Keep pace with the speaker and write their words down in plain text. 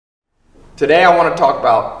Today I want to talk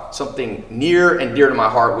about something near and dear to my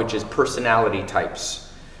heart, which is personality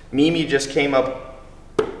types. Mimi just came up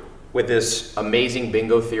with this amazing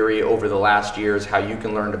bingo theory over the last years, how you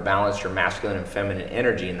can learn to balance your masculine and feminine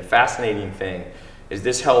energy. And the fascinating thing is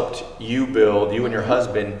this helped you and your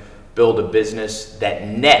husband build a business that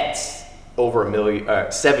nets over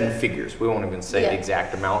seven figures. We won't even say the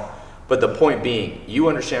exact amount, but the point being, you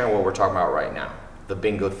understand what we're talking about right now, the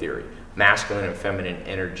bingo theory, masculine and feminine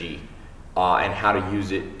energy, and how to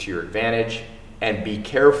use it to your advantage, and be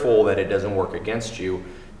careful that it doesn't work against you,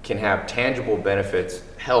 can have tangible benefits,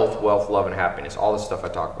 health, wealth, love, and happiness, all the stuff I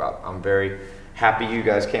talk about. I'm very happy you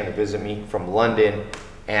guys came to visit me from London,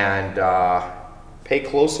 and pay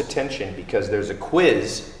close attention because there's a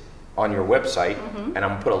quiz on your website, and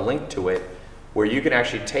I'm gonna put a link to it where you can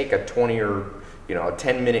actually take a 20 or a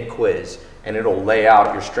 10-minute quiz, and it'll lay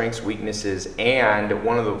out your strengths, weaknesses. And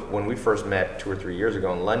when we first met 2 or 3 years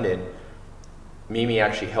ago in London, Mimi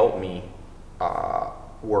actually helped me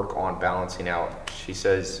work on balancing out. She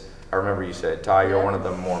says, I remember you said, "Tai, you're one of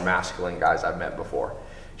the more masculine guys I've met before."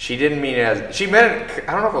 She didn't mean it as, she meant it,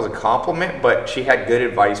 I don't know if it was a compliment, but she had good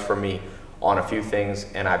advice for me on a few things,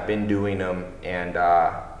 and I've been doing them, and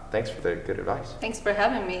thanks for the good advice. Thanks for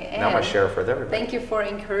having me. And now I'm gonna share it with everybody. Thank you for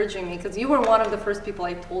encouraging me, because you were one of the first people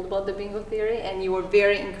I told about the bingo theory, and you were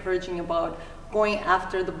very encouraging about going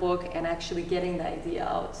after the book and actually getting the idea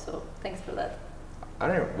out. So thanks for that. I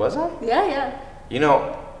don't know, was I? Yeah. You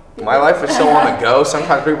know, my life is so on the go.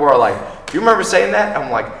 Sometimes people are like, "Do you remember saying that?" I'm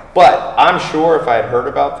like, but I'm sure if I had heard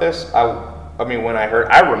about this, I mean, when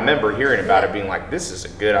I remember hearing about it being like, this is a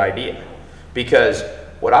good idea. Because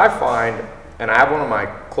what I find, and I have one of my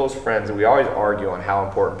close friends, and we always argue on how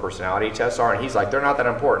important personality tests are, and he's like, "They're not that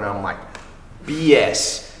important." And I'm like,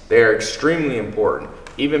 BS, they're extremely important.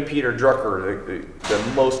 Even Peter Drucker, the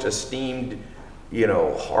most esteemed,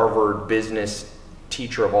 Harvard business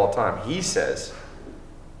teacher of all time, he says,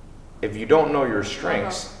 if you don't know your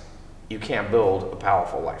strengths, you can't build a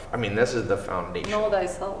powerful life. I mean, this is the foundation. Know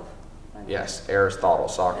thyself. Yes, Aristotle,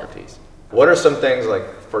 Socrates. Yeah. What are some things,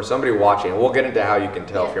 like, for somebody watching, and we'll get into how you can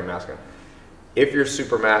tell if you're masculine. If you're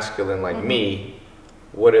super masculine like me,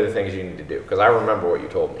 what are the things you need to do? Because I remember what you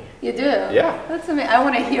told me. You do? Yeah. That's amazing. I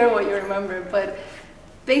want to hear what you remember. But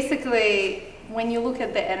basically, when you look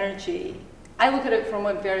at the energy, I look at it from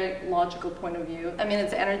a very logical point of view. I mean,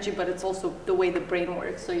 it's energy, but it's also the way the brain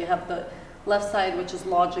works. So you have the left side, which is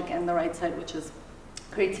logic, and the right side, which is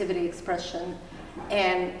creativity, expression.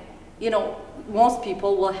 And, most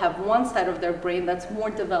people will have one side of their brain that's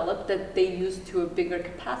more developed that they use to a bigger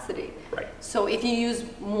capacity. Right. So if you use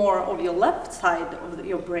more of your left side of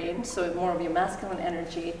your brain, so more of your masculine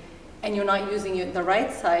energy, and you're not using the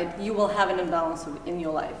right side, you will have an imbalance in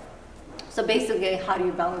your life. So basically, how do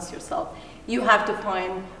you balance yourself? You have to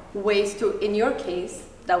find ways to, in your case,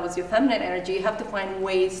 that was your feminine energy, you have to find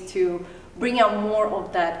ways to bring out more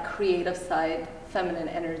of that creative side, feminine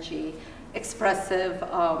energy, expressive.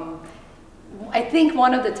 I think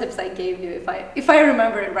one of the tips I gave you, if I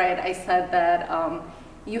remember it right, I said that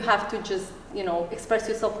you have to just, express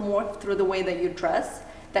yourself more through the way that you dress.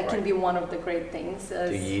 That can be one of the great things. Do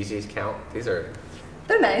Yeezys count?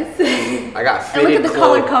 They're nice. I got fitted, and look at the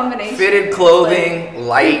color combination. Fitted clothing,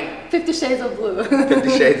 light. 50 Shades of Blue.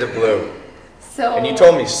 50 Shades of Blue. So. And you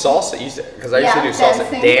told me salsa, because I used to do salsa.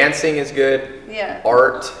 Dancing is good. Yeah.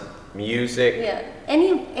 Art, music. Yeah.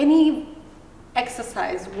 Any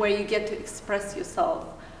exercise where you get to express yourself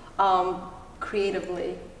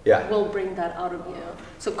creatively will bring that out of you.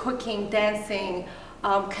 So cooking, dancing,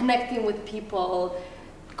 connecting with people,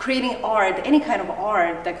 creating art, any kind of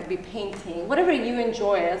art, that could be painting, whatever you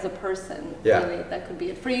enjoy as a person, really, that could be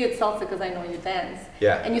it. For you, it's salsa because I know you dance.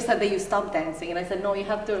 Yeah. And you said that you stopped dancing, and I said, no, you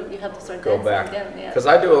have to start dancing back again. Because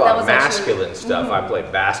I do a lot of masculine stuff. I play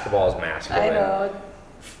basketball is masculine. I know.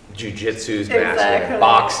 Jiu-jitsu is masculine.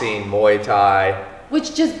 Boxing, Muay Thai.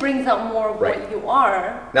 Which just brings out more of what you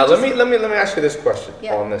are. Now let me ask you this question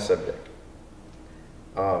on this subject.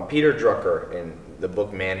 Peter Drucker, in the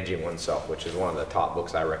book Managing Oneself, which is one of the top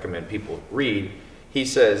books I recommend people read, he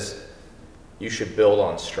says you should build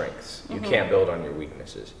on strengths. You can't build on your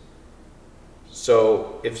weaknesses.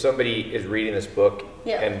 So if somebody is reading this book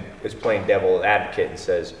and is playing devil's advocate and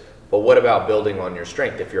says, but what about building on your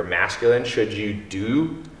strength? If you're masculine, should you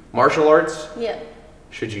do martial arts? Yeah.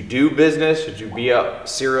 Should you do business? Should you be a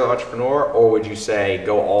serial entrepreneur? Or would you say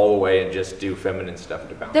go all the way and just do feminine stuff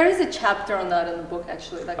to balance? There is a chapter on that in the book,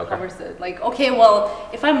 actually, that covers it. Like, okay, well,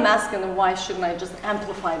 if I'm masculine, why shouldn't I just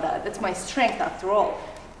amplify that? It's my strength, after all.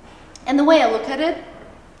 And the way I look at it,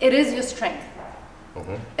 it is your strength.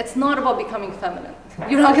 It's not about becoming feminine.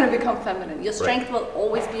 You're not going to become feminine. Your strength will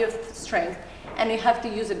always be your strength, and you have to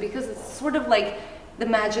use it because it's sort of like the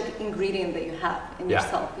magic ingredient that you have in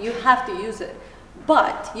yourself. You have to use it.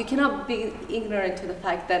 But you cannot be ignorant to the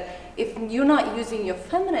fact that if you're not using your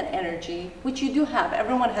feminine energy, which you do have,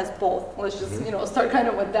 everyone has both. Let's just start kind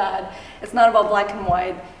of with that. It's not about black and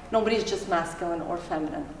white. Nobody's just masculine or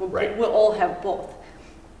feminine. We'll all have both.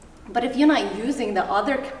 But if you're not using the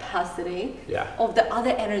other capacity of the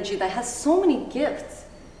other energy that has so many gifts,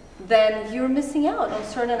 then you're missing out on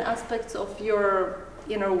certain aspects of your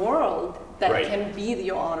inner world that can be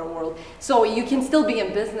your outer world. So you can still be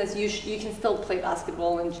in business, you can still play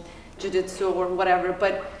basketball and jiu-jitsu or whatever,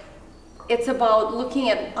 but it's about looking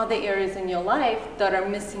at other areas in your life that are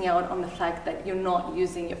missing out on the fact that you're not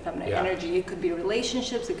using your feminine energy. It could be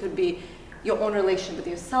relationships, it could be your own relationship with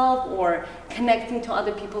yourself, or connecting to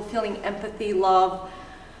other people, feeling empathy, love.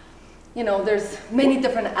 There's many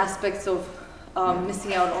different aspects of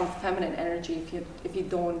missing out on feminine energy if you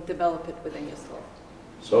don't develop it within yourself.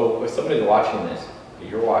 So if somebody's watching this,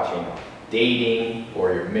 you're watching dating,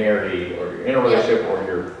 or you're married, or you're in a relationship, or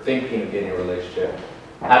you're thinking of getting a relationship,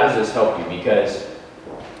 how does this help you? Because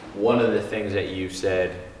one of the things that you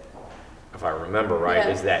said, if I remember right,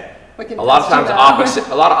 is that a lot of times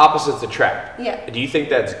a lot of opposites attract. Yeah. Do you think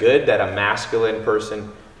that's good, that a masculine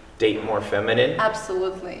person date more feminine?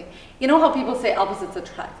 Absolutely. You know how people say opposites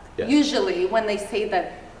attract? Yes. Usually when they say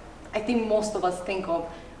that, I think most of us think of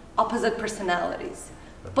opposite personalities.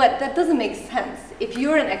 But that doesn't make sense. If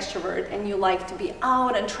you're an extrovert and you like to be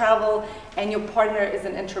out and travel, and your partner is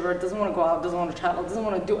an introvert, doesn't want to go out, doesn't want to travel, doesn't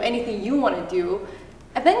want to do anything you want to do,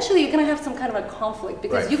 eventually you're going to have some kind of a conflict,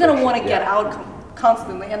 because you're going to want to get out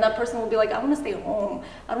constantly, and that person will be like, I want to stay home.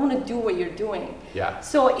 I don't want to do what you're doing. Yeah.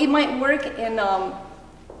 So it might work in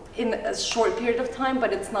a short period of time,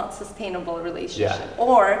 but it's not sustainable relationship. Yeah.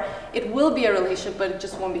 Or it will be a relationship, but it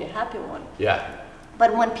just won't be a happy one. Yeah.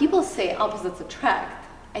 But when people say opposites attract,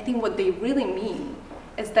 I think what they really mean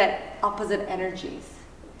is that opposite energies.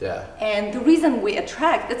 Yeah. And the reason we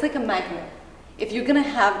attract, it's like a magnet. If you're gonna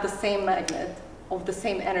have the same magnet of the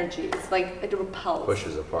same energy, it's like it repels.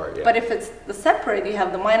 Pushes apart, yeah. But if it's the separate, you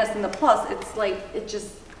have the minus and the plus, it's like it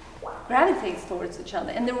just gravitates towards each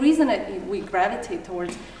other. And the reason that we gravitate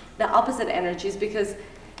towards the opposite energies, because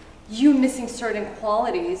you missing certain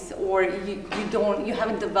qualities, or you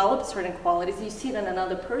haven't developed certain qualities, you see it in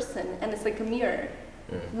another person, and it's like a mirror.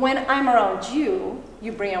 When I'm around you,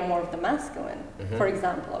 you bring out more of the masculine, for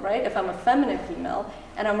example, right? If I'm a feminine female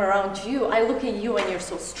and I'm around you, I look at you and you're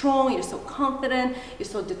so strong, you're so confident, you're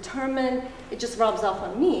so determined, it just rubs off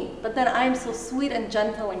on me. But then I'm so sweet and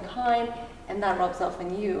gentle and kind, and that rubs off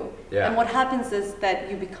on you. Yeah. And what happens is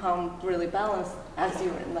that you become really balanced as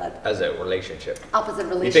you're in that As a relationship. opposite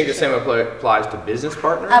relationship. You think the same applies to business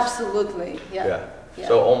partners? Absolutely, yeah. Yeah.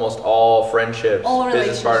 So almost all friendships, All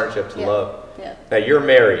business partnerships, yeah. love. Yeah. Now you're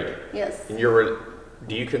married. Yes. And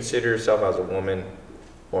do you consider yourself as a woman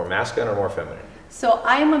more masculine or more feminine? So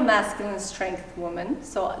I'm a masculine strength woman.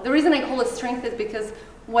 So the reason I call it strength is because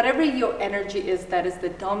whatever your energy is, that is the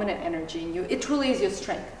dominant energy in you, it truly is your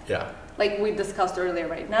strength. Yeah. Like we discussed earlier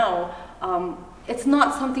right now, it's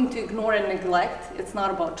not something to ignore and neglect. It's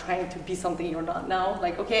not about trying to be something you're not now.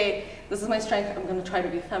 Like, okay, this is my strength, I'm gonna try to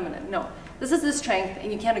be feminine. No, this is the strength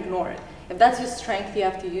and you can't ignore it. If that's your strength, you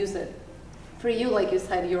have to use it. For you, like you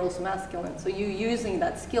said, you're also masculine. So you using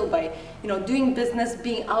that skill by, doing business,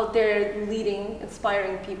 being out there, leading,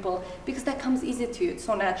 inspiring people, because that comes easy to you, it's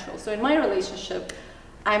so natural. So in my relationship,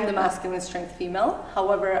 I'm the masculine strength female.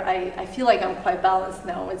 However, I feel like I'm quite balanced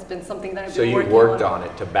now. It's been something that I've been working on. So you worked on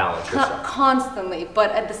it to balance yourself? Constantly,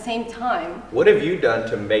 but at the same time. What have you done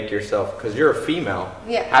to make yourself, because you're a female,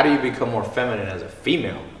 how do you become more feminine as a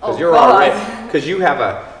female? Because because you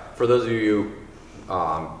have for those of you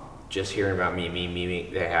just hearing about me,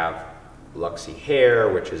 they have Luxy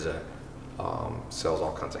Hair, which is sells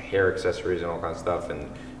all kinds of hair accessories and all kinds of stuff,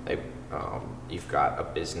 and you've got a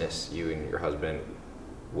business, you and your husband,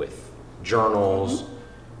 with journals,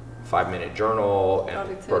 5-minute journal,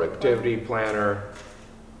 and productivity planner.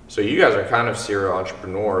 So you guys are kind of serial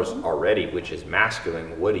entrepreneurs already, which is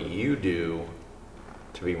masculine. What do you do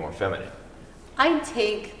to be more feminine? I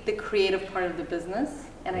take the creative part of the business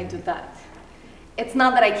and I do that. It's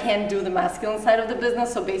not that I can't do the masculine side of the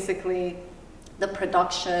business, so basically the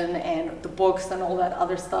production and the books and all that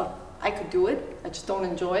other stuff, I could do it, I just don't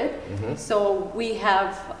enjoy it. So we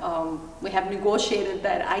have negotiated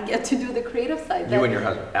that I get to do the creative side. You and your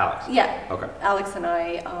husband, Alex? Yeah. Okay. Alex and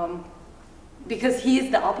I, because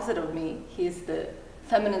he's the opposite of me, he's the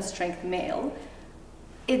feminine strength male,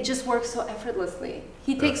 it just works so effortlessly.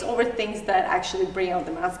 He takes over things that actually bring out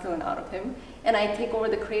the masculine out of him, and I take over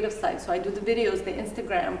the creative side. So I do the videos, the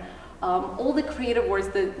Instagram, all the creative works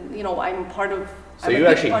that, you know, I'm part of. So you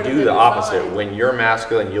actually do the opposite. When you're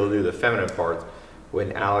masculine, you'll do the feminine parts.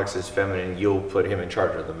 When Alex is feminine, you'll put him in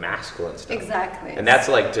charge of the masculine stuff. Exactly. And that's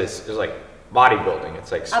like just, it's like bodybuilding.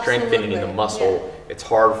 It's like strengthening the muscle. Yeah. It's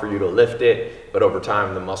hard for you to lift it, but over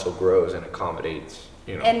time the muscle grows and accommodates,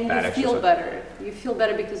 you know, and that you feel exercise. better. You feel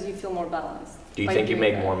better because you feel more balanced. Do you think you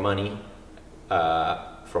make more money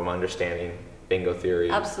from understanding bingo theory?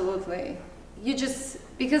 Absolutely. You just,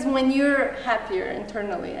 because when you're happier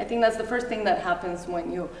internally, I think that's the first thing that happens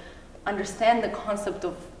when you understand the concept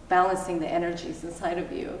of balancing the energies inside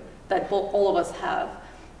of you that all of us have.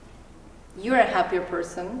 You're a happier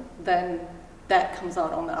person, then that comes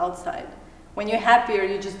out on the outside. When you're happier,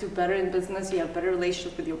 you just do better in business, you have better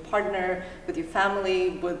relationship with your partner, with your family,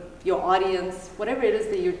 with your audience, whatever it is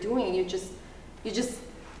that you're doing, you just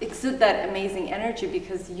exude that amazing energy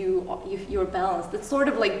because you're balanced. It's sort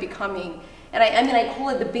of like becoming, and I mean, I call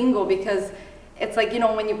it the bingo because it's like, you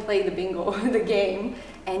know, when you play the bingo, the game,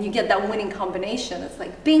 and you get that winning combination, it's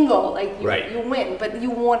like bingo, like you win, but you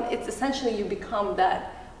want, it's essentially you become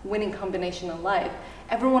that winning combination in life.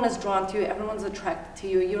 Everyone is drawn to you, everyone's attracted to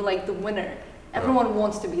you, you're like the winner. Everyone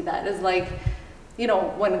wants to be that. It's like, you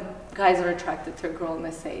know, when guys are attracted to a girl and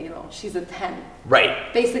they say, you know, she's a 10.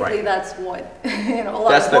 Right. Basically, that's what, you know, a lot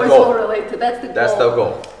that's of boys will relate to. That's the goal. That's the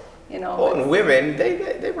goal. You know, well, and women,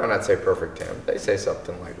 they might not say perfect 10. They say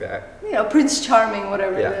something like that. You know, Prince Charming,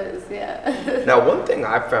 whatever it is, yeah. Now, one thing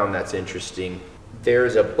I found that's interesting,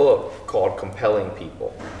 there's a book called Compelling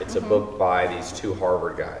People. It's a book by these two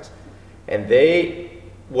Harvard guys. And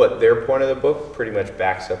what their point of the book pretty much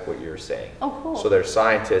backs up what you're saying. Oh, cool. So they're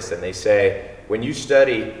scientists, and they say, when you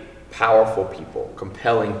study powerful people,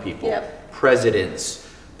 compelling people, presidents,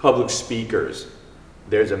 public speakers,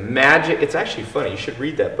 there's a magic, it's actually funny, you should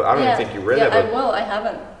read that book. I don't even think you read that book. I will, I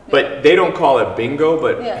haven't. But they don't call it bingo,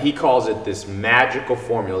 but he calls it this magical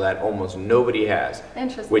formula that almost nobody has.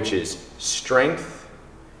 Interesting. Which is strength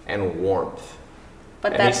and warmth.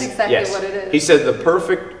 But that's exactly what it is. He says the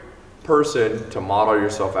perfect person to model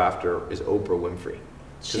yourself after is Oprah Winfrey.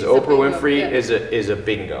 Because Oprah Winfrey is a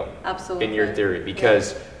bingo. Absolutely. In your theory,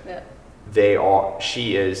 because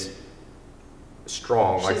she is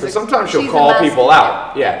strong. Like sometimes she'll call people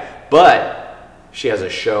out. But she has a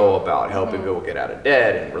show about helping people get out of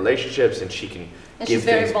debt and relationships, and she can give she's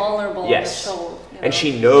very things. vulnerable. Yes. On the show, and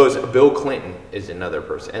she knows Bill Clinton is another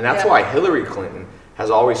person, and that's why Hillary Clinton has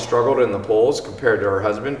always struggled in the polls compared to her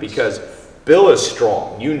husband, because Bill is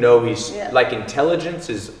strong. You know, he's like, intelligence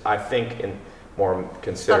is, I think, more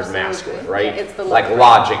considered masculine, right? Yeah, it's the like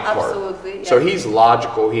logic part. Absolutely. So he's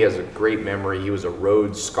logical. He has a great memory. He was a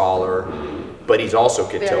Rhodes Scholar, but he's also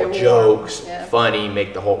could tell jokes, funny,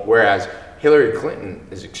 make the whole. Whereas Hillary Clinton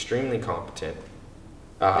is extremely competent.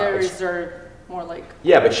 Very reserved, more like.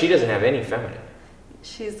 Yeah, but she doesn't have any feminine.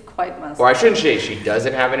 She's quite masculine. Or I shouldn't say she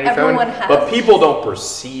doesn't have any Everyone feminine, has. but people don't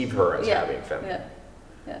perceive her as having feminine.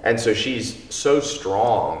 And so she's so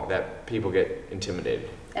strong that people get intimidated.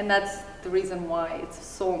 And that's the reason why it's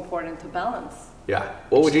so important to balance. Yeah.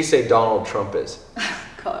 What would you say Donald Trump is?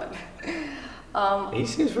 God. He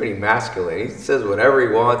seems pretty masculine. He says whatever he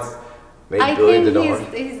wants, make billions of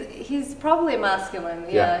dollars. He's probably masculine.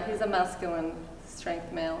 Yeah, he's a masculine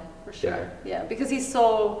strength male for sure. Yeah, because he's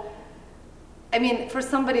so. I mean, for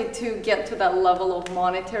somebody to get to that level of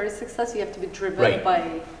monetary success, you have to be driven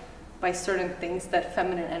by certain things that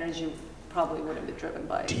feminine energy probably wouldn't be driven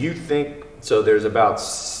by. Do you think, so there's about,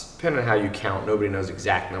 depending on how you count, nobody knows the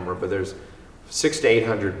exact number, but there's 600 to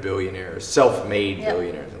 800 billionaires, self-made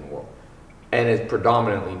billionaires in the world, and it's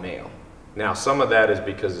predominantly male. Now, some of that is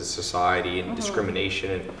because of society and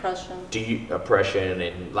discrimination and oppression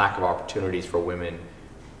and lack of opportunities for women.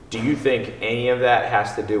 Do you think any of that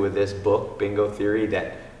has to do with this book, Bingo Theory,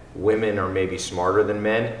 that women are maybe smarter than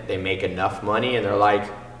men? They make enough money and they're like,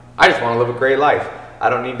 I just want to live a great life. I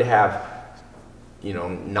don't need to have, you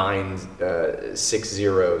know, 6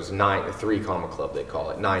 zeros, 3 comma club, they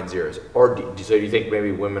call it, 9 zeros. Or so do you think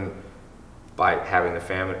maybe women, by having the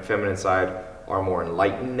feminine side, are more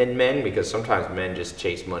enlightened than men? Because sometimes men just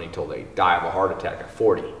chase money till they die of a heart attack at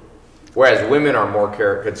 40. Whereas women are more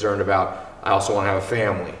concerned about, I also want to have a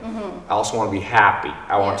family. I also want to be happy.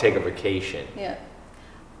 I want to take a vacation. Yeah.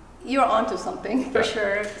 You're onto something for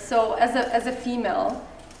sure. So as a female,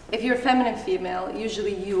 if you're a feminine female,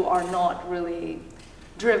 usually you are not really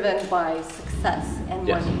driven by success and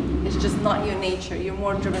money. It's just not your nature. You're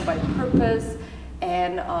more driven by purpose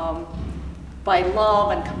and by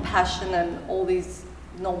love and compassion and all these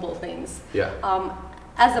noble things.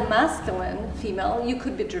 as a masculine female, you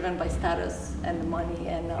could be driven by status and money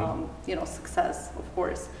and you know, success, of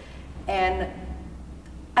course. And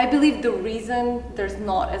I believe the reason there's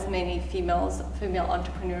not as many female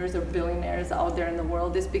entrepreneurs or billionaires out there in the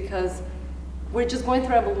world is because we're just going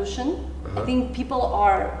through evolution. I think people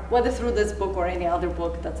are, whether through this book or any other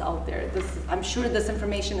book that's out there, I'm sure this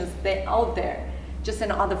information is out there, just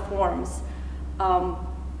in other forms.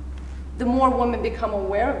 The more women become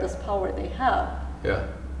aware of this power they have,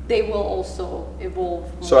 they will also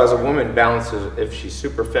evolve more. So as a woman balances, if she's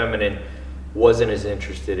super feminine, wasn't as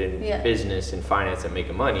interested in business and finance and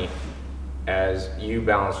making money, as you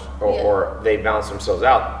balance or they balance themselves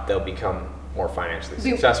out, they'll become more financially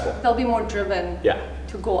successful. They'll be more driven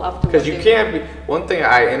to go after. Because you can't be. One thing,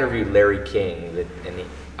 I interviewed Larry King,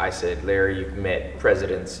 I said, Larry, you've met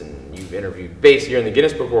presidents and you've interviewed, you're in the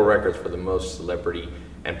Guinness Book of World Records for the most celebrity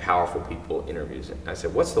and powerful people interviews. And I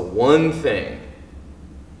said, what's the one thing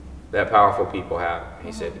that powerful people have? And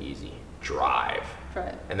he said, easy, drive.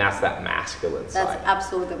 Right. And that's that masculine side. That's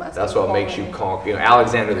absolutely masculine. That's what makes you conquer. You know,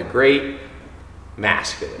 Alexander the Great,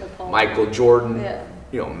 masculine. Michael Jordan,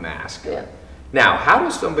 you know, masculine. Now, how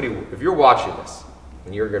does somebody, if you're watching this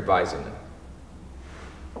and you're advising them,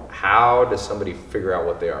 how does somebody figure out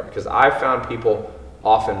what they are? Because I found people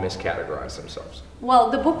often miscategorize themselves. Well,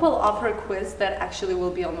 the book will offer a quiz that actually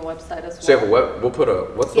will be on the website as well. So we'll put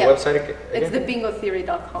what's the website again? It's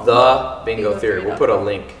thebingotheory.com. The Bingo Theory. We'll put a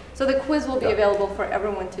link. So the quiz will be available for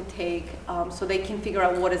everyone to take, so they can figure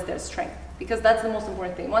out what is their strength. Because that's the most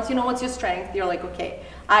important thing. Once you know what's your strength, you're like, okay,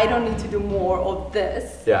 I don't need to do more of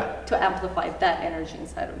this to amplify that energy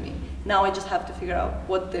inside of me. Now I just have to figure out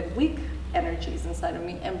what the weak energy is inside of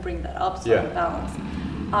me and bring that up so I'm balanced.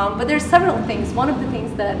 But there's several things. One of the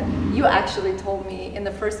things that you actually told me in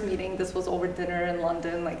the first meeting, this was over dinner in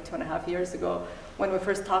London like 2.5 years ago, when we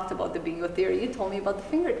first talked about the bingo theory, you told me about the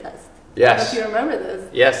finger test. Yes. I don't know if you remember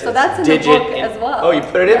this. Yes. So that's in the book as well. Oh, you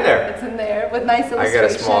put it in there? It's in there with nice illustrations. I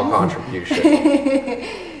got a small contribution.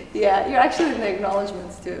 Yeah, you're actually in the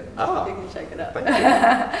acknowledgements too. Oh. You can check it out. Thank you.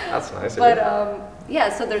 That's nice of you. But yeah,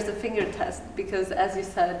 so there's a finger test because as you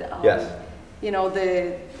said, you know,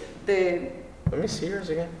 the let me see yours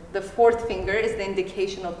again. The fourth finger is the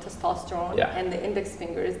indication of testosterone, and the index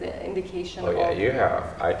finger is the indication of... Oh yeah, you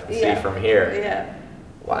have. I can see from here. Yeah.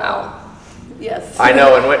 Wow. Yes. I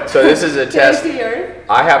know, and so this is a test. Here?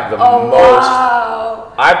 I have the most.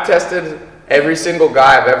 Wow. I've tested every single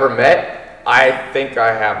guy I've ever met. I think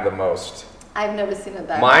I have the most. I've never seen it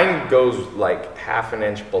that Mine goes like half an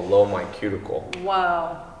inch below my cuticle.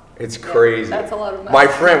 Wow. It's crazy. That's a lot of math. My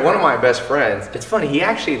friend, one of my best friends, it's funny, he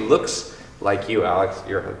actually looks like you, Alex.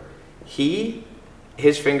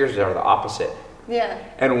 His fingers are the opposite. Yeah.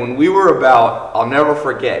 And when we were about, I'll never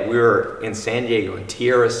forget, we were in San Diego, in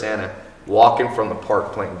Tierra Santa, walking from the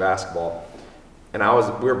park playing basketball. And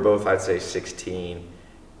we were both, I'd say 16.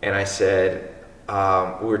 And I said,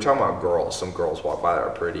 we were talking about girls. Some girls walk by that are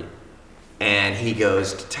pretty. And he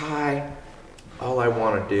goes, Tai, all I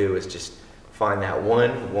want to do is just find that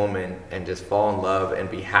one woman and just fall in love and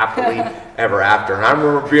be happily ever after. And I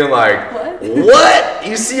remember being like, what?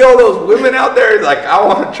 You see all those women out there? Like, I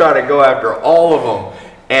want to try to go after all of them.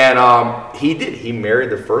 And he did. He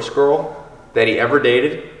married the first girl that he ever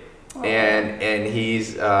dated. And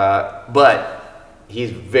he's, but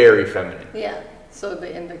he's very feminine. Yeah, so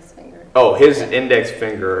the index finger. Oh, his index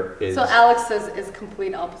finger is... So Alex's is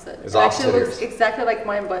complete opposite. It actually looks exactly like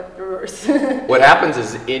mine, but reverse. What happens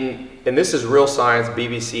is and this is real science,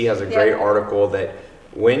 BBC has a great article that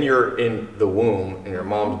when you're in the womb, in your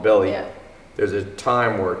mom's belly, there's a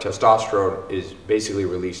time where testosterone is basically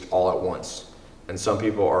released all at once. And some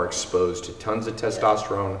people are exposed to tons of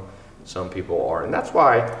testosterone, some people are. And that's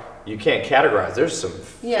why you can't categorize. There's some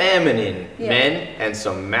feminine men and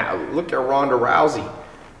some, look at Ronda Rousey.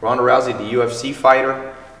 Ronda Rousey, the UFC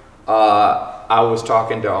fighter. I was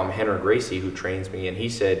talking to Henry Gracie, who trains me, and he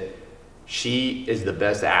said she is the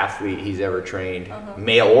best athlete he's ever trained,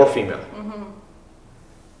 male or female.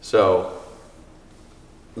 So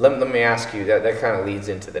let me ask you, that kind of leads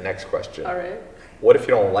into the next question. All right. What if you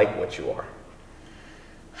don't like what you are?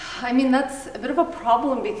 I mean, that's a bit of a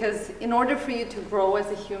problem because in order for you to grow as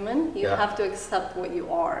a human, you have to accept what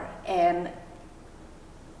you are. And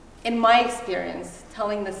in my experience,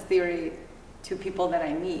 telling this theory to people that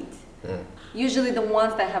I meet, usually the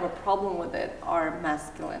ones that have a problem with it are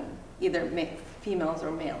masculine, either females or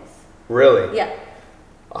males. Really? Yeah.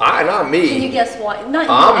 Not me. Can you guess why? Not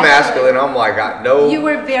you, I'm masculine. I'm like, I know. You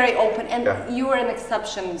were very open, and you were an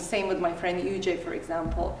exception. Same with my friend UJ, for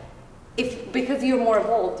example. because you're more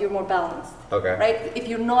evolved, you're more balanced. Okay. Right? If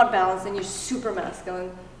you're not balanced and you're super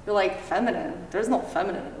masculine, you're like feminine. There's no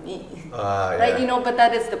feminine in me. Right? Yeah. But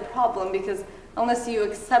that is the problem, because unless you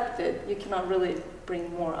accept it, you cannot really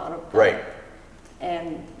bring more out of that. Right.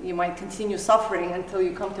 And you might continue suffering until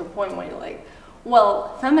you come to a point where you're like,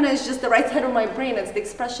 well, feminine is just the right side of my brain. It's the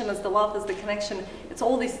expression, it's the love, it's the connection. It's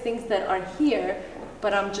all these things that are here,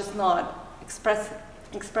 but I'm just not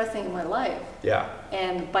expressing in my life. Yeah.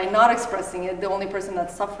 And by not expressing it, the only person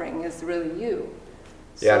that's suffering is really you.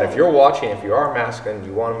 Yeah, and So- if you're watching, if you are masculine,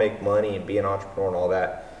 you want to make money and be an entrepreneur and all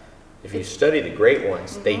that, if you study the great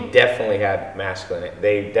ones, they definitely had masculine.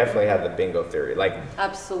 They definitely had the bingo theory. Like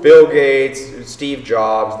Absolutely. Bill Gates, Steve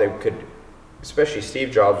Jobs, they could, especially Steve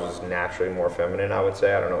Jobs was naturally more feminine, I would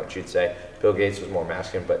say. I don't know what you'd say. Bill Gates was more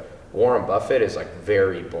masculine, but Warren Buffett is like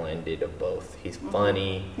very blended of both. He's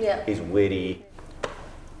funny, Yeah. he's witty.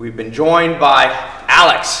 We've been joined by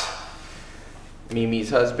Alex, Mimi's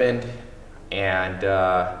husband, and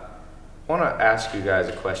I want to ask you guys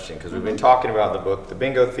a question, because we've been talking about the book, The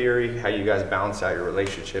Bingo Theory, how you guys balance out your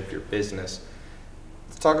relationship, your business.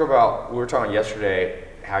 Let's talk about, we were talking yesterday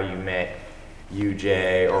how you met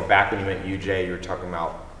UJ, or back when you met UJ, you were talking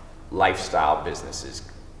about lifestyle businesses.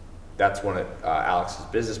 That's one of Alex's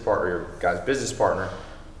business partner, your guys' business partner,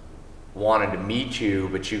 wanted to meet you,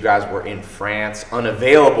 but you guys were in France,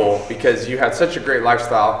 unavailable, because you had such a great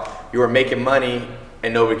lifestyle, you were making money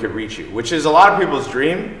and nobody could reach you, which is a lot of people's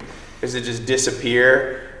dream, is to just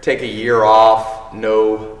disappear, take a year off,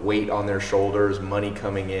 no weight on their shoulders, money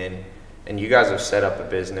coming in, and you guys have set up a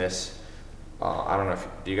business. I don't know if,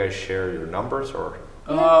 do you guys share your numbers or?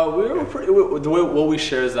 What we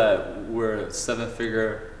share is that we're a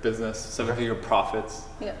 7-figure business, 7-figure profits.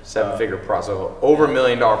 Yeah. 7-figure profit, so over $1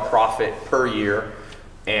 million profit per year,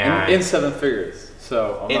 and In 7 figures.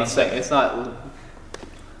 So I'm not saying it's not.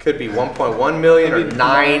 could be 1.1 million or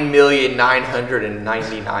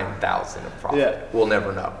 9,999,000 of profit. Yeah. We'll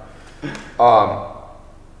never know.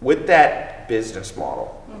 With that business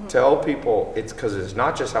model, tell people it's because it's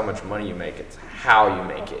not just how much money you make, it's how you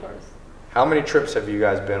make Of it. course. How many trips have you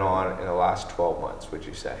guys been on in the last 12 months, would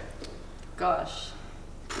you say? Gosh.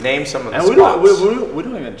 Name some of the And spots. we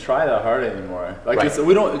don't even try that hard anymore. Like Right.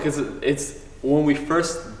 we don't, because it's when we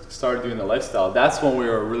first started doing the lifestyle. That's when we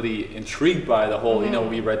were really intrigued by the whole.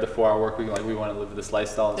 We read the 4-Hour Work Week, like we want to live this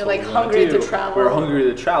lifestyle. That's You're what like we wanna hungry do. to travel. We were hungry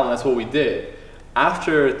to travel, and that's what we did.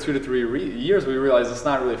 After 2 to 3 years, we realized it's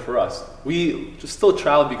not really for us. We just still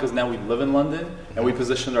travel because now we live in London, and we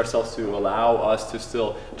positioned ourselves to allow us to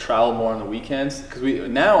still travel more on the weekends. Because we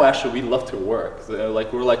love to work. So,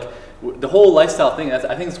 the whole lifestyle thing. I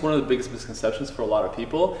think it's one of the biggest misconceptions for a lot of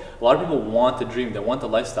people. A lot of people want the dream, they want the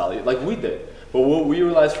lifestyle, like we did. But what we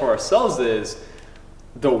realized for ourselves is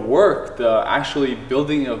the work, the actually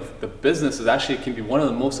building of the business is actually can be one of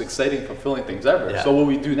the most exciting, fulfilling things ever. Yeah. So what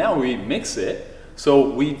we do now, we mix it. So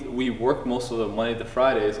we work most of the Monday to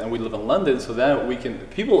Fridays, and we live in London, so that we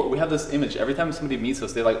have this image. Every time somebody meets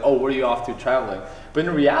us, they're like, oh, where are you off to traveling? But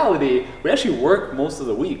in reality, we actually work most of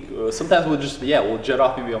the week. Sometimes we'll jet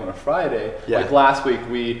off maybe on a Friday. Yeah. Like last week,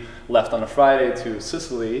 we left on a Friday to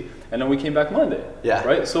Sicily, and then we came back Monday. Yeah.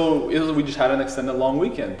 Right? So we just had an extended long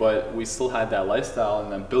weekend, but we still had that lifestyle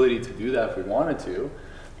and the ability to do that if we wanted to.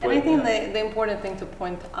 And I think the important thing to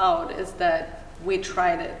point out is that we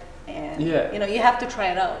tried it. And Yeah. you have to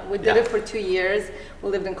try it out. We did Yeah. it for 2 years. We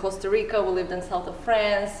lived in Costa Rica, we lived in south of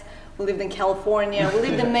France, we lived in California, we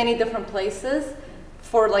lived in many different places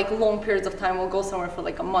for like long periods of time. We'll go somewhere for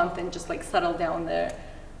like a month and just like settle down there.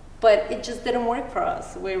 But it just didn't work for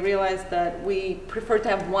us. We realized that we prefer to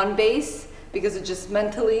have one base because it just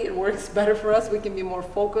mentally it works better for us. We can be more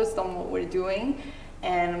focused on what we're doing,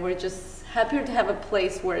 and we're just happier to have a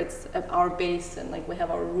place where it's at our base and like we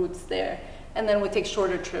have our roots there. And then we take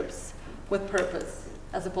shorter trips with purpose,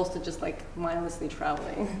 as opposed to just like mindlessly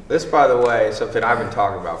traveling. This, by the way, is something I've been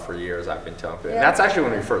talking about for years. I've been telling people. And that's actually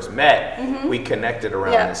when we first met. We connected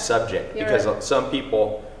around Yeah. this subject You're because right. some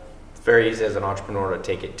people, it's very easy as an entrepreneur to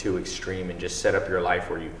take it too extreme and just set up your life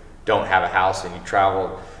where you don't have a house and you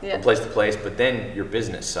travel Yeah. from place to place, but then your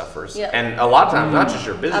business suffers. Yeah. And a lot of times, not just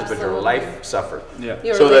your business, but your Absolutely. life suffers. Yeah.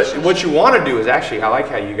 Your So that relationship. what you want to do is actually, I like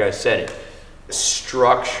how you guys said it,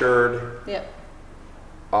 structured. Yeah.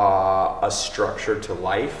 A structure to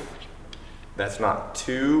life that's not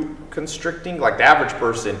too constricting. Like the average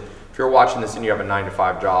person, if you're watching this and you have a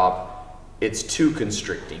 9-to-5 job, it's too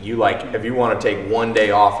constricting. You if you want to take one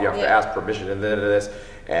day off, you have to Yeah. ask permission and this,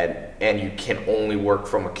 and you can only work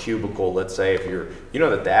from a cubicle. Let's say if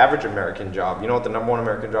that the average American job, you know what the number one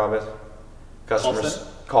American job is?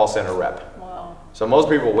 Call center rep. Wow. So most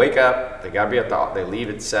people wake up, they gotta be at they leave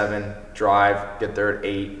at 7, drive, get there at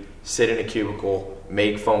 8, sit in a cubicle,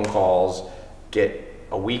 make phone calls, get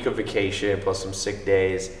a week of vacation plus some sick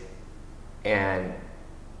days, and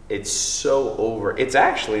it's so over. It's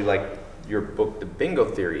actually like your book, The Bingo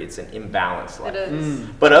Theory, it's an imbalanced life. It is.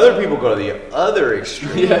 But other people go to the other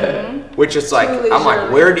extreme, which is like, I'm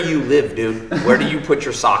like, where do you live, dude? Where do you put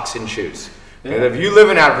your socks and shoes? And if you're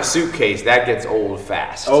living out of a suitcase, that gets old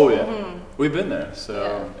fast. Oh yeah, we've been there.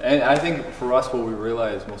 So, and I think for us, what we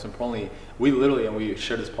realized most importantly, we literally, and we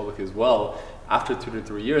share this publicly as well, after 2 to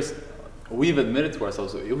 3 years, we've admitted to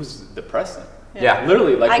ourselves it was depressing. Yeah.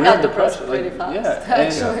 Literally, like I we got were depressed depressed, pretty like, fast. yeah,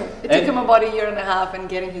 Actually, it took him about 1.5 years and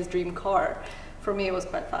getting his dream car. For me, it was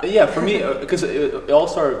quite fast. Yeah, for me, because it all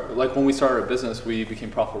started, like when we started our business, we became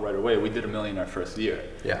profitable right away. We did $1 million our first year.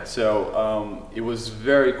 Yeah. So it was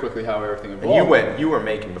very quickly how everything evolved. And you were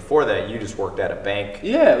making, before that, you just worked at a bank.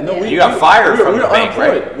 Yeah, no, You got fired from the bank,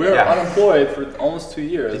 unemployed. right? We were unemployed for almost 2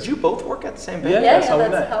 years. Did you both work at the same bank? Yeah, Yeah, that's how we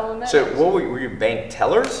that's met. how we met. So what were you bank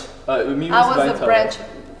tellers? Me I was bank a teller.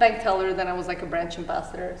 bank teller, then I was like a branch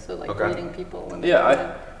ambassador, so like greeting people when they Yeah, come in.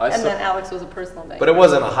 And I then Alex was a personal banker. But it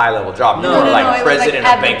wasn't a high level job. You No, were like it was, president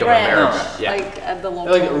at of the Bank of branch, America. Yeah. Like at the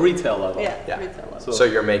local. Like a retail level. Yeah, retail level. So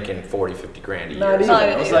you're making 40, 50 grand a year. Not even. Not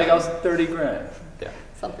It was even. like I was 30 grand. Yeah.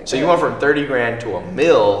 Something. So you went from 30 grand to $1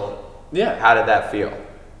 million. Yeah. How did that feel?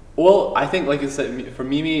 Well, I think, like I said, for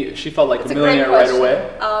Mimi, she felt like It's a a great millionaire right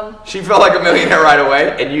question. away. She felt like a millionaire right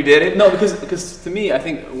away, and you did it? No, because to me, I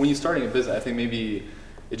think when you're starting a business, I think maybe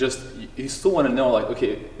it just, you still want to know, like,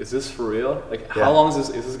 okay, is this for real? Like, how long is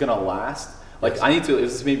this gonna last? Like, is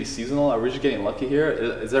this maybe seasonal? Are we just getting lucky here?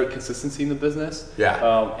 Is there consistency in the business?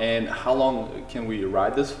 Yeah. And how long can we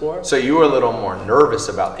ride this for? So you were a little more nervous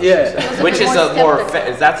about this. Yeah. Which is more a more,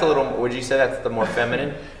 skeptical. that's a little, would you say that's the more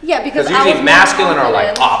feminine? Yeah, because I usually was more masculine are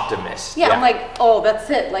like confident. optimists. Yeah, I'm like, oh, that's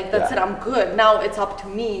it. Like, that's Yeah. it. I'm good. Now it's up to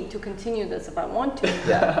me to continue this if I want to.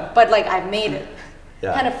 Yeah. But like, I've made it.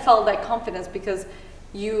 Yeah. Kind of felt that confidence because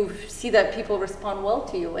you see that people respond well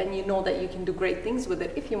to you and you know that you can do great things with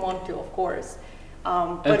it if you want to, of course.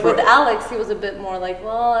 But with Alex, he was a bit more like,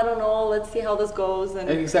 well, I don't know, let's see how this goes. And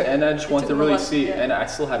Exactly, and I just wanted to took me a really while, see, yeah. and I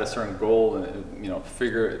still had a certain goal, and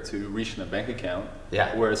figure to reach in a bank account.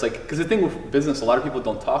 Yeah. Where it's like, because the thing with business, a lot of people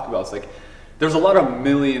don't talk about. It's like, there's a lot of $1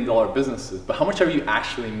 million businesses, but how much are you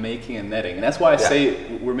actually making and netting? And that's why I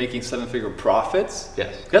say we're making 7-figure profits.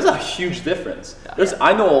 Yes. That's a huge difference.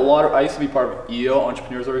 I know a lot of. I used to be part of EO,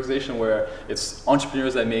 Entrepreneurs Organization, where it's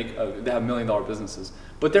entrepreneurs that make they have $1 million businesses.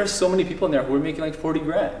 But there's so many people in there who are making like 40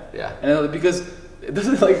 grand. Yeah. And because it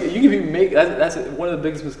doesn't like you can be make that's one of the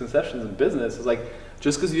biggest misconceptions in business is like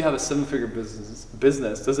just because you have a 7-figure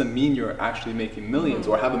business doesn't mean you're actually making millions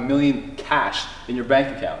or have $1 million cash in your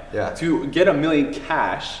bank account. Yeah. To get $1 million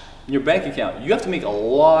cash in your bank account, you have to make a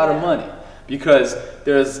lot of money because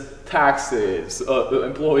there's taxes,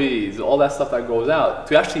 employees, all that stuff that goes out.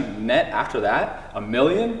 To actually net after that $1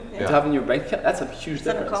 million to have in your bank account, that's a huge It's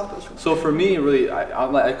an difference. accomplishment. So for me, really,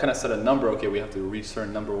 I kind of set a number. Okay, we have to reach a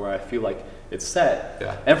certain number where I feel like it's set.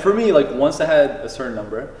 Yeah. And for me, like once I had a certain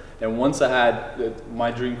number, and once I had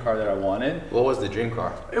my dream car that I wanted, What was the dream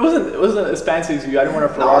car? it wasn't as fancy as you. I didn't want a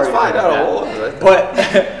No, Ferrari. it's fine. or No, anything like what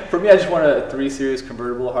was it? But for me, I just wanted a 3 Series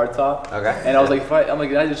convertible hardtop. Okay. And I was like,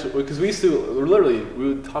 because we used to literally, we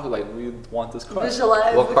would talk like we would want this car.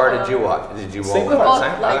 Visualize. What the car did you want? Did you Same want car. Both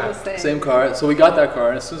the same? like Okay. the same. Same car. So we got that car,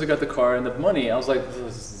 and as soon as I got the car and the money, I was like,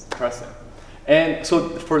 this is depressing. And so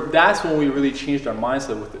that's when we really changed our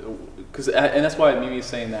mindset with it. And that's why Mimi is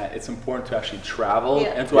saying that it's important to actually travel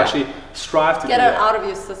and to actually strive to Get do it that. out of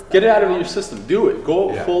your system. Get it out of your system. Do it.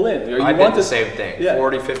 Go full in. You I want did the to same thing. Yeah.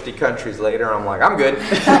 40, 50 countries later, I'm like, I'm good.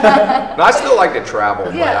 No, I still like to travel,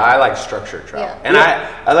 but I like structured travel. Yeah. And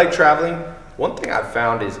I like traveling. One thing I've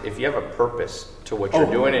found is if you have a purpose to what you're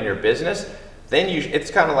doing in your business, then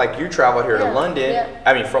it's kind of like you traveled here to London. Yeah.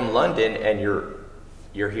 I mean, from London, and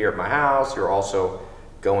you're here at my house. You're also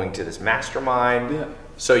going to this mastermind. Yeah.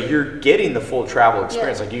 So you're getting the full travel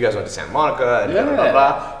experience. Like you guys went to Santa Monica and blah, blah, Yeah.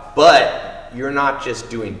 blah. But you're not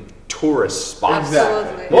just doing tourist spots.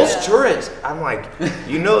 Absolutely. Most tourists, I'm like,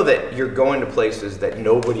 you know that you're going to places that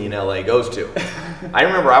nobody in LA goes to. I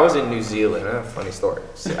remember I was in New Zealand. Funny story.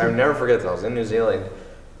 I'll never forget this. I was in New Zealand,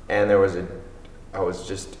 and I was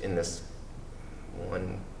just in this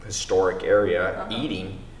one historic area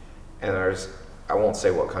eating, and I won't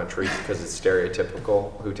say what country because it's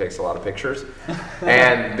stereotypical, who takes a lot of pictures.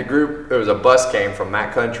 And there was a bus came from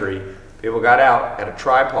that country. People got out at a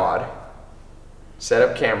tripod, set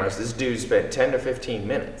up cameras. This dude spent 10 to 15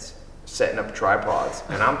 minutes setting up tripods.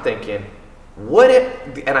 And I'm thinking, what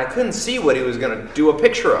if, and I couldn't see what he was gonna do a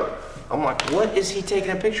picture of. I'm like, what is he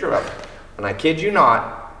taking a picture of? And I kid you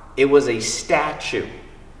not, it was a statue.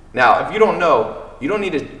 Now, if you don't know, you don't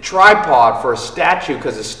need a tripod for a statue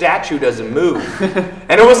because a statue doesn't move.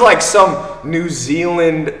 And it was like some New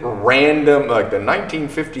Zealand random, like the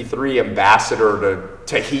 1953 ambassador to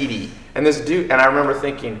Tahiti. And this dude, and I remember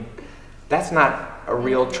thinking, that's not a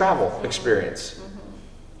real travel experience.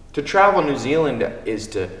 To travel New Zealand is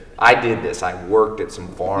to, I did this, I worked at some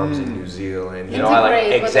farms in New Zealand. You know, I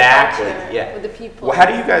like, exactly, yeah. With the people. Well, how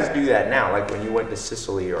do you guys do that now? Like when you went to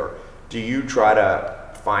Sicily, or do you try to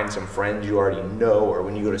find some friends you already know, or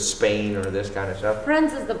when you go to Spain or this kind of stuff?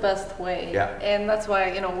 Friends is the best way. Yeah. And that's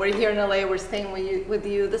why, you know, we're here in LA, we're staying with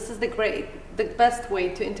you. This is the best way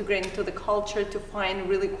to integrate into the culture, to find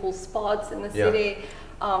really cool spots in the city.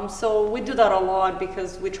 So we do that a lot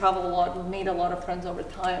because we travel a lot, we've made a lot of friends over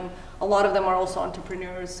time. A lot of them are also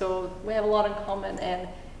entrepreneurs, so we have a lot in common, and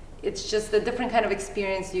it's just a different kind of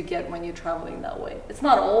experience you get when you're traveling that way. It's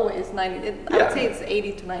not always 90, I'd say it's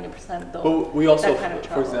 80 to 90% though. But we also, kind of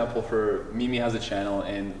for example, for Mimi has a channel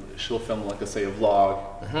and she'll film like, let's say, a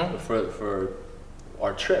vlog for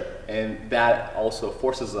our trip, and that also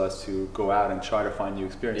forces us to go out and try to find new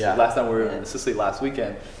experiences. Last time we were in Sicily last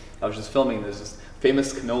weekend, I was just filming this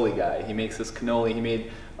famous cannoli guy. He makes this cannoli. He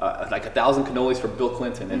made like 1,000 cannolis for Bill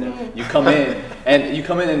Clinton, and then you come in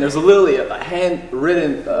and there's literally a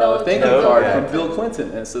handwritten thank you card from Bill Clinton,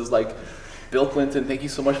 and it says like, Bill Clinton, thank you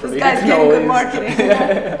so much for making cannolis. Good marketing.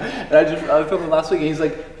 And I filmed him last week, and he's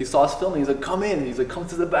like, he saw us filming. He's like, come in. He's like, come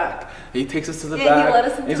to the back. And he takes us to the back. He let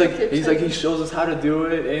us into the kitchen. He shows us how to do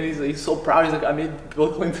it, and he's so proud. He's like, I made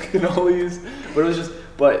Bill Clinton cannolis. But it was just,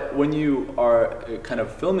 but when you are kind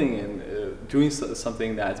of filming and doing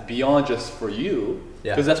something that's beyond just for you,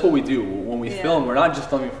 because that's what we do when we film. We're not just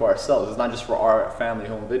filming for ourselves. It's not just for our family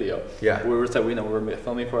home video. We're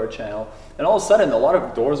filming for our channel, and all of a sudden, a lot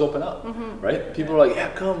of doors open up, right? People are like, yeah,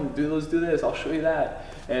 come, let's do this. I'll show you that.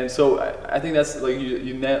 And so I think that's like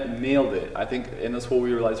you nailed it. I think, and that's what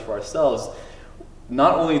we realized for ourselves.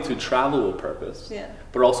 Not only to travel with purpose,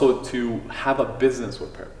 but also to have a business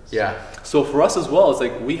with purpose. So for us as well, it's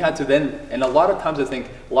like we had to then, and a lot of times I think,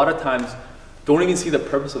 don't even see the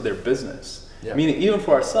purpose of their business. Meaning even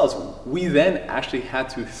for ourselves, we then actually had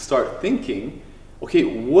to start thinking, okay,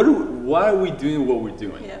 why are we doing what we're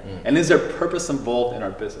doing? And is there purpose involved in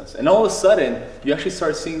our business? And all of a sudden, you actually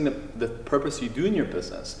start seeing the purpose you do in your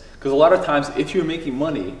business. Because a lot of times, if you're making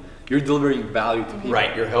money, you're delivering value to people.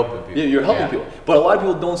 Right, you're helping people. Yeah, you're helping people. But a lot of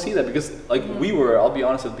people don't see that because like we were, I'll be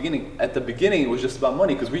honest, at the beginning it was just about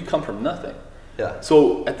money because we come from nothing.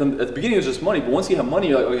 So at the beginning it was just money, but once you have money,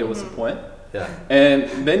 you're like, okay, what's the point?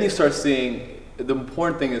 And then you start seeing, the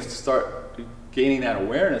important thing is to start gaining that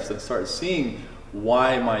awareness and start seeing,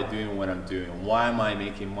 why am I doing what I'm doing? Why am I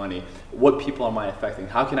making money? What people am I affecting?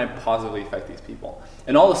 How can I positively affect these people?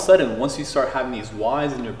 And all of a sudden, once you start having these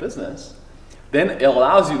whys in your business, then it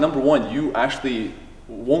allows you, number one, you actually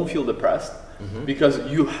won't feel depressed because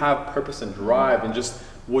you have purpose and drive and just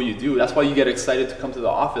what you do. That's why you get excited to come to the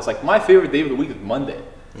office. Like my favorite day of the week is Monday,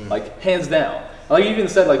 like hands down. Like you even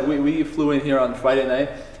said, like we flew in here on Friday night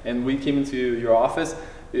and we came into your office.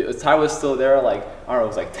 Ty was still there, like, I don't know, it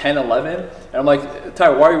was like 10, 11. And I'm like,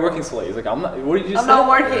 Ty, why are you working so late? He's like, I'm not, what did you say? I'm not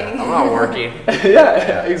working. I'm not working.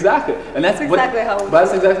 Exactly. And that's exactly how we feel.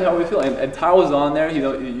 That's exactly how we feel. And Ty was on there, you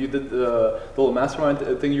know, you did the little mastermind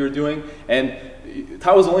thing you were doing. And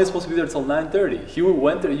Ty was only supposed to be there until 9:30. He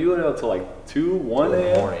went there, you were there until like 2, 1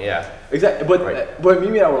 a.m. morning, Exactly. But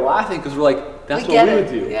Mimi and I were laughing because we're like, that's what we would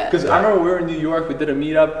do. Because I remember we were in New York, we did a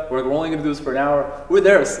meetup, we're only going to do this for an hour. We're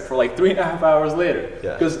there for like 3.5 hours later.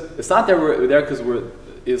 Because it's not that we're there because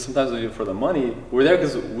sometimes we do it for the money. We're there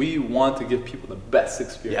because we want to give people the best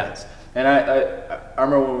experience. And I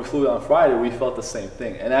remember when we flew on Friday, we felt the same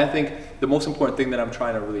thing. And I think the most important thing that I'm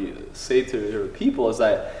trying to really say to people is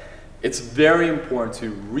that it's very important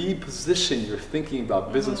to reposition your thinking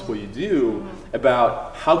about business, what you do,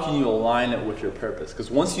 about how can you align it with your purpose. Because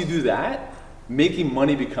once you do that, making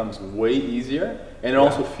money becomes way easier, and it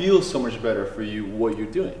also feels so much better for you what you're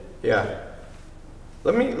doing.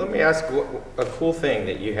 Let me ask a cool thing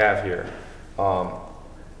that you have here,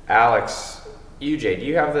 Alex, UJ. Do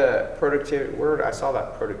you have the productivity word? I saw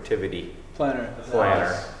that productivity planner.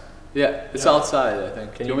 Yeah, it's outside. I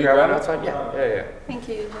think. Can you grab it outside? Yeah. Thank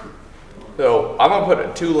you, UJ. So I'm gonna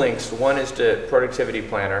put 2 links. One is to productivity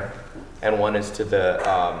planner, and one is to the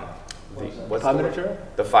 5-minute journal.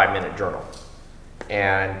 The 5-minute journal.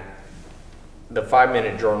 And the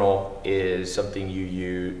 5-minute journal is something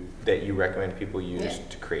that you recommend people use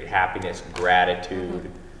to create happiness, gratitude,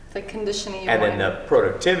 It's like conditioning. And then the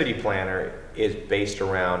productivity planner is based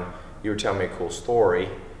around, you were telling me a cool story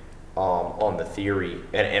on the theory,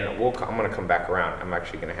 and I'm going to come back around. I'm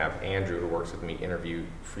actually going to have Andrew, who works with me, interview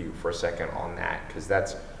for you for a second on that, because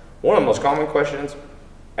that's one of the most common questions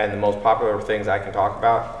and the most popular things I can talk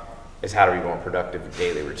about is how to be more productive with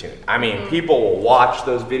daily routine. I mean, people will watch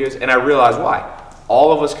those videos, and I realize why.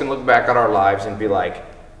 All of us can look back at our lives and be like,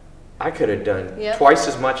 I could have done twice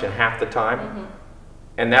as much in half the time.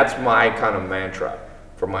 And that's my kind of mantra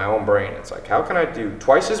for my own brain. It's like, how can I do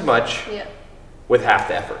twice as much with half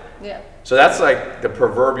the effort? So that's like the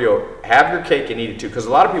proverbial, have your cake and eat it too. Because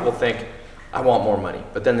a lot of people think, I want more money.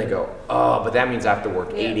 But then they go, oh, but that means I have to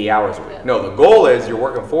work 80 hours a week. No, the goal is you're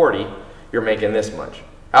working 40, you're making this much.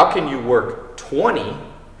 How can you work 20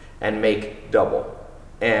 and make double?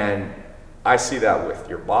 And I see that with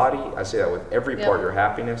your body. I see that with every part of your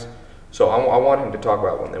happiness. So I want him to talk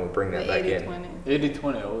about one, then we'll bring that back in.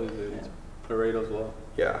 80-20 always is. Pareto as well.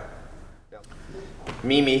 Yeah.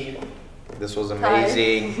 Mimi, this was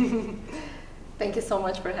amazing. Thank you so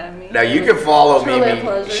much for having me. Now you can follow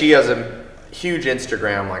Mimi. She has a huge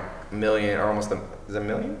Instagram, like a million, or almost is it a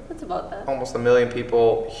million? It's about that. Almost 1 million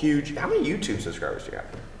people. Huge. How many YouTube subscribers do you have?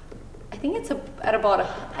 I think it's at about,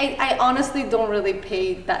 I honestly don't really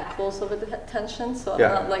pay that close of attention, so I'm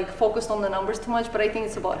not like focused on the numbers too much, but I think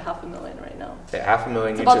it's about 500,000 right now. Yeah,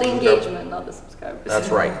 500,000 It's YouTube about the engagement, not the subscribers. That's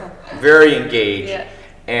right. Very engaged.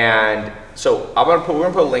 And so we're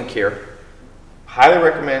gonna put a link here. Highly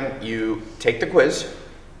recommend you take the quiz,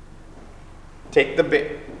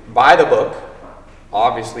 buy the book.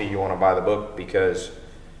 Obviously you want to buy the book because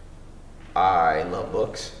I love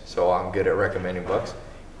books, so I'm good at recommending books.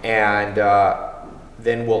 And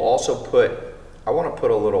then we'll also I want to put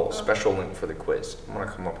a little special link for the quiz. I'm going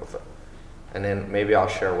to come up with it. And then maybe I'll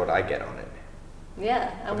share what I get on it.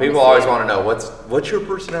 Yeah. People always want to know, what's your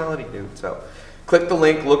personality, dude? So click the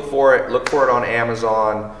link, look for it on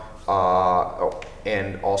Amazon,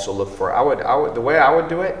 and also look for it. The way I would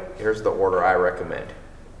do it, here's the order I recommend.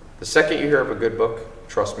 The second you hear of a good book,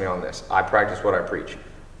 trust me on this. I practice what I preach.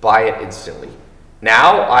 Buy it instantly.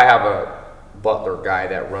 Now I have a butler guy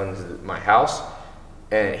that runs my house,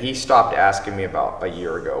 and he stopped asking me about a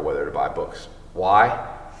year ago whether to buy books.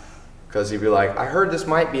 Why? Because he'd be like, I heard this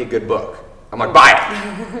might be a good book. I'm like, buy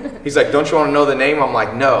it. He's like, don't you want to know the name? I'm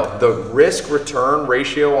like, no. The risk-return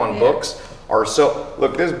ratio on books are so,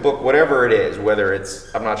 look, this book, whatever it is, whether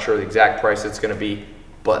it's, I'm not sure the exact price it's going to be,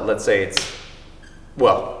 but let's say it's,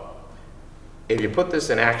 well, if you put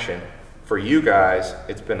this in action, for you guys,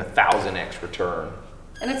 it's been 1,000x return.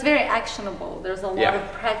 And it's very actionable. There's a lot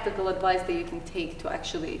of practical advice that you can take to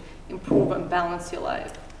actually improve and balance your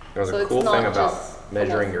life. There's a cool thing about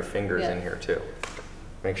measuring your fingers in here too.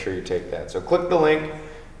 Make sure you take that. So click the link,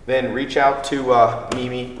 then reach out to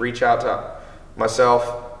Mimi, reach out to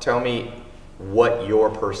myself, tell me what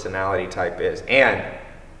your personality type is. And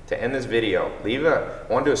to end this video,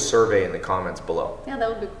 I want to do a survey in the comments below. Yeah, that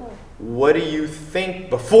would be cool. What do you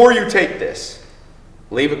think, before you take this,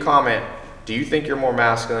 leave a comment. Do you think you're more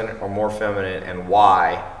masculine or more feminine, and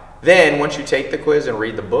why? Then, once you take the quiz and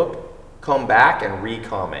read the book, come back and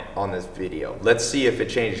re-comment on this video. Let's see if it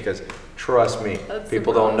changes, because trust me,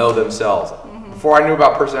 people don't know themselves. Before I knew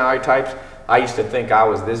about personality types, I used to think I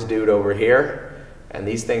was this dude over here, and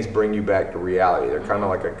these things bring you back to reality. They're kind of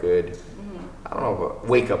like a good, I don't know, a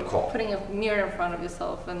wake-up call. Putting a mirror in front of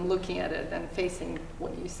yourself and looking at it and facing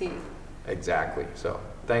what you see. Exactly. So,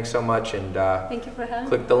 thanks so much, and thank you for having me.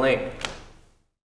 click the link.